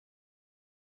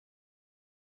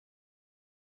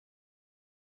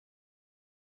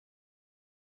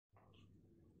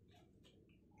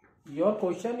Your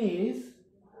question is,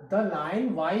 the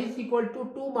line y is equal to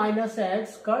 2 minus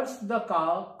x cuts the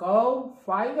curve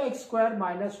 5x square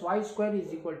minus y square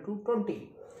is equal to 20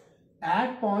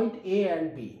 at point A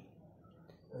and B.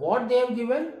 What they have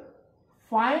given?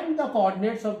 Find the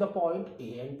coordinates of the point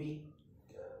A and B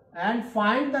and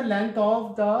find the length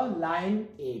of the line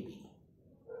AB.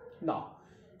 Now,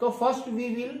 so first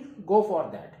we will go for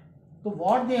that. So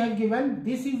what they have given,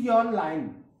 this is your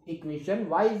line equation,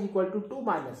 y is equal to 2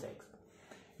 minus x.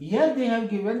 Here they have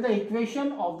given the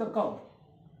equation of the curve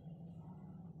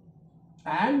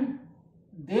and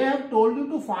they have told you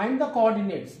to find the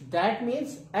coordinates, that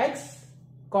means x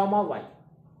comma y.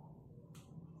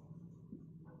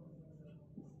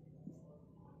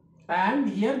 And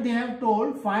here they have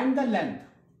told find the length.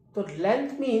 So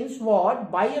length means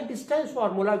what? By a distance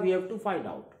formula we have to find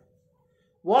out.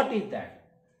 What is that?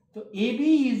 So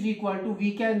AB is equal to,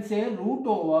 we can say, root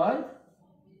over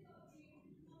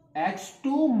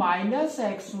x2 minus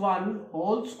x1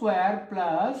 whole square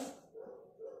plus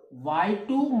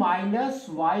y2 minus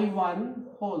y1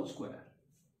 whole square.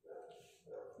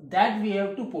 That we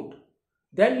have to put.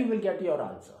 Then you will get your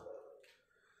answer.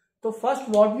 So first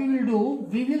what we will do,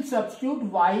 we will substitute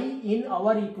y in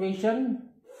our equation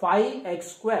 5x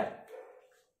square.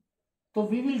 So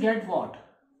we will get what?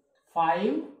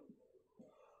 5x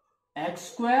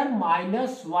square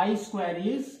minus y square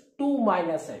is 2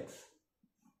 minus x.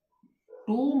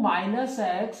 2 minus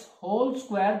x whole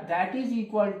square, that is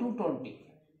equal to 20.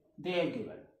 They have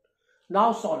given.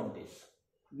 Now solve this.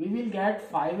 We will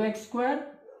get 5x square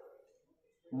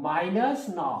minus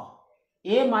now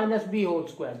a minus b whole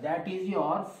square, that is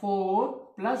your 4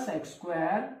 plus x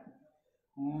square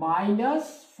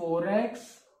minus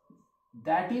 4x,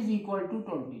 that is equal to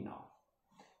 20 now.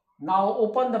 Now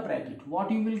open the bracket. What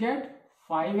you will get?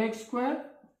 5x square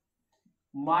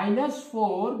minus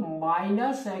 4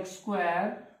 minus x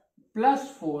square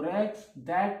plus 4x,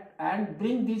 that, and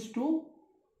bring this to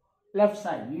left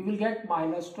side. You will get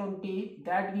minus 20,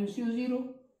 that gives you 0.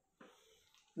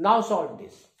 Now solve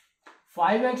this.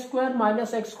 5x square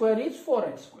minus x square is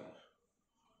 4x square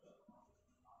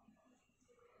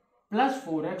plus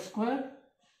 4x square,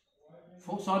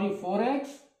 4x,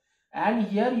 and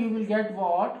here you will get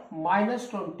what? Minus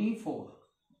 24.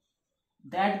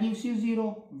 That gives you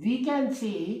 0. We can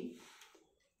see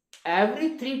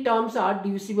every 3 terms are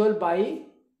divisible by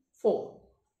 4.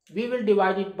 We will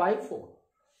divide it by 4.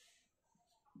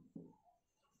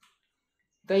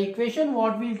 The equation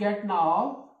what we will get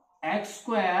now, x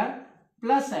square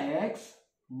plus x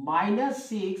minus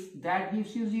 6, that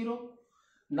gives you 0.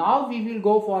 Now we will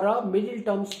go for a middle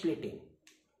term splitting.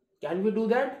 Can we do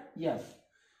that? Yes.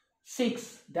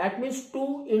 6, that means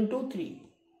 2 into 3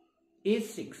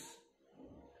 is 6.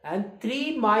 And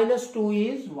 3 minus 2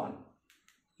 is 1.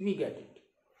 We get it.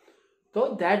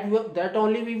 So that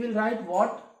only we will write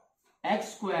what?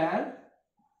 X square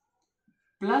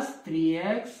plus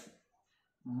 3x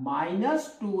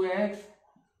minus 2x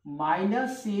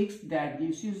minus 6, that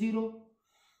gives you 0.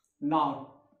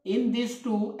 Now in this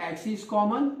 2, x is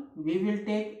common. We will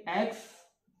take x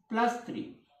plus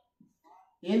 3.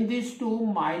 In this 2,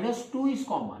 minus 2 is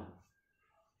common.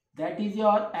 That is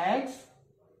your x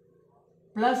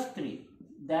plus 3.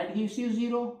 That gives you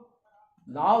 0.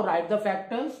 Now write the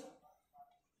factors.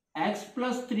 X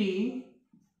plus 3,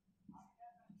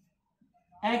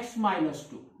 x minus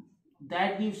 2.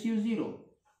 That gives you 0.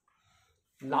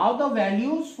 Now the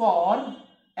values for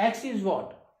x is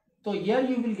what? So here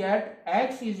you will get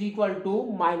x is equal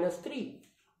to minus 3.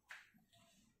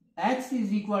 X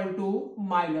is equal to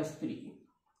minus 3.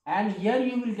 And here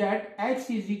you will get x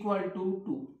is equal to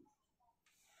 2.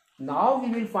 Now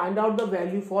we will find out the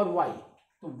value for y.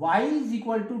 So y is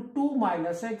equal to 2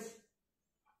 minus x.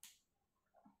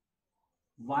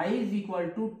 Y is equal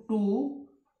to 2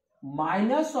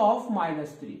 minus of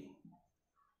minus 3.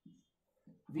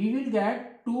 We will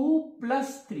get 2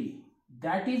 plus 3,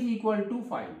 that is equal to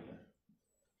 5 here.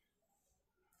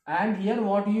 And here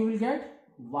what you will get?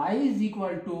 Y is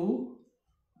equal to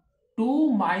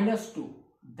 2 minus 2,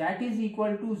 that is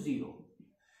equal to 0.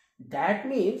 That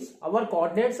means our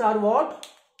coordinates are what?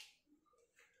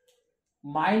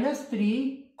 Minus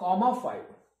 3 comma 5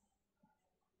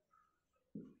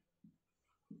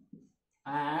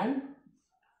 and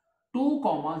 2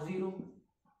 comma 0.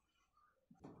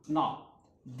 Now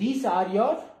these are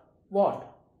your what?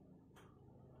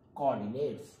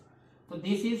 Coordinates. So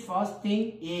this is first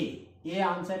thing A. A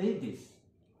answer is this.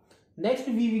 Next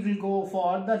we will go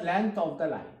for the length of the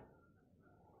line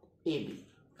AB.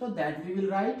 So that we will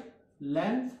write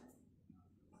length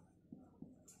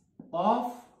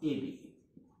of AB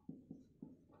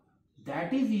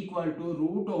that is equal to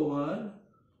root over.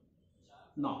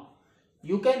 Now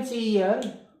you can see here,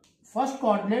 first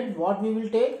coordinate what we will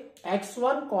take,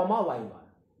 x1 comma y1,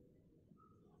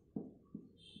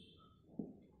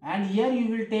 and here you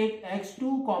will take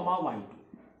x2 comma y2.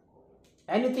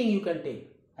 Anything you can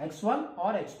take, x1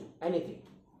 or x2, anything.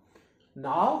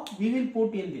 Now we will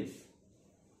put in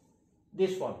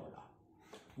this formula.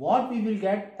 What we will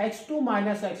get, x2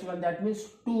 minus x1, that means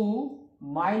 2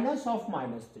 minus of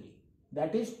minus 3,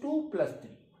 that is 2 plus 3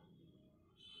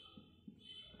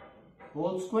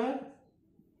 whole square,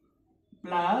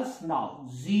 plus now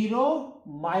 0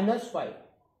 minus 5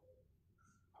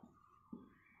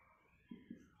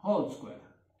 whole square,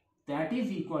 that is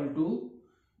equal to,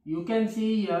 you can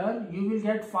see here, you will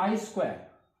get 5 square.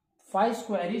 5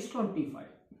 square is 25,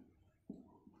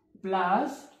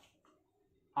 plus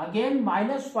again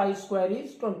minus 5 square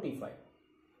is 25.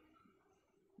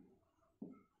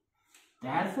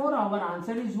 Therefore our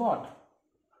answer is what?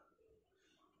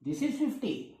 This is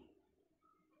 50.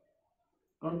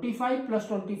 25 plus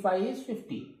 25 is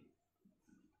 50.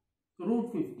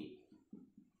 Root 50.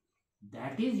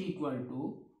 That is equal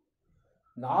to,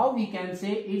 now we can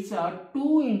say it's a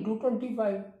 2 into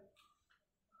 25.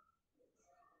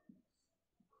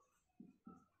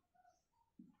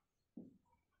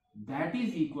 That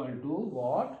is equal to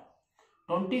what?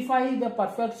 25 is the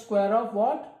perfect square of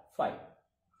what? 5.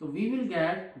 So we will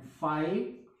get 5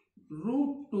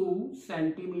 root 2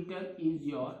 centimeter is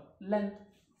your length.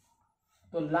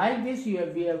 So like this we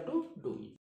have to do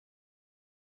it.